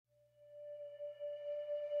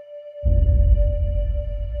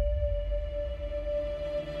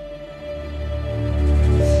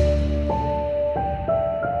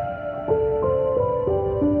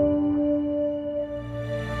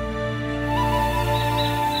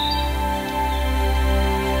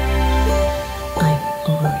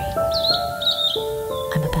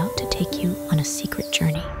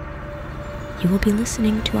will be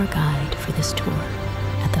listening to our guide for this tour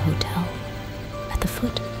at the hotel at the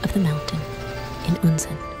foot of the mountain in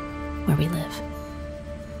Unzen, where we live.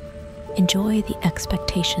 Enjoy the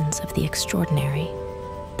expectations of the extraordinary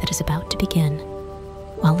that is about to begin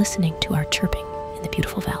while listening to our chirping in the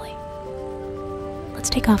beautiful valley. Let's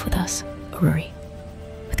take off with us, Oruri,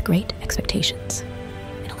 with great expectations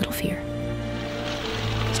and a little fear.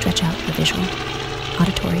 Stretch out your visual,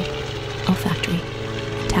 auditory, olfactory,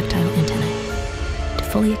 and tactile antennae to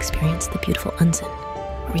fully experience the beautiful Unzen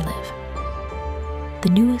where we live. The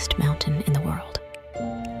newest mountain in the world,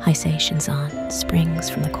 Haisei Shinzan, springs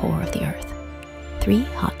from the core of the earth. 3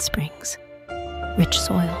 hot springs, rich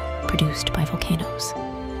soil produced by volcanoes,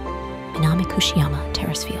 Minami Kushiyama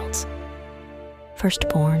terrace fields. First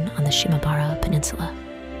born on the Shimabara Peninsula,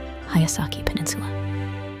 Hayasaki Peninsula.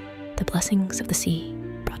 The blessings of the sea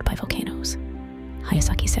brought by volcanoes,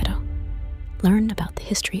 Hayasaki Seto. Learn about the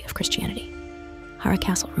history of Christianity, Hara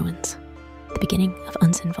Castle ruins, the beginning of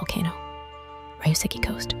Unzen volcano, Ryuseki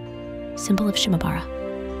Coast, symbol of Shimabara,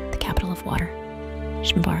 the capital of water,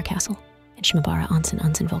 Shimabara Castle, and Shimabara Onsen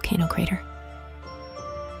Unzen volcano crater,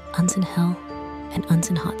 Unzen Hell, and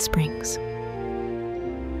Unzen Hot Springs.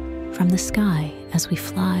 From the sky, as we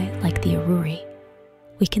fly like the Oruri,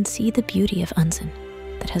 we can see the beauty of Unzen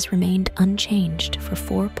that has remained unchanged for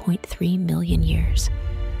 4.3 million years.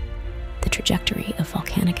 The trajectory of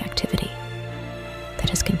volcanic activity that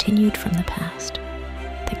has continued from the past,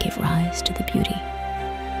 that gave rise to the beauty,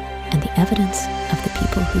 and the evidence of the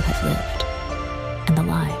people who have lived, and the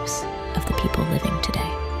lives of the people living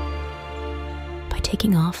today. By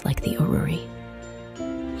taking off like the Oruri,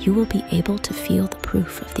 you will be able to feel the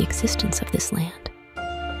proof of the existence of this land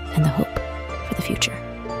and the hope for the future.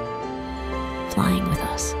 Flying with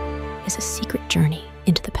us is a secret journey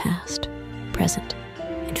into the past, present,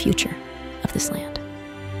 and future of this land.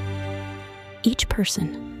 Each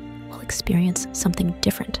person will experience something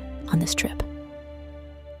different on this trip.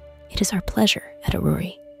 It is our pleasure at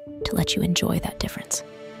Oruri to let you enjoy that difference.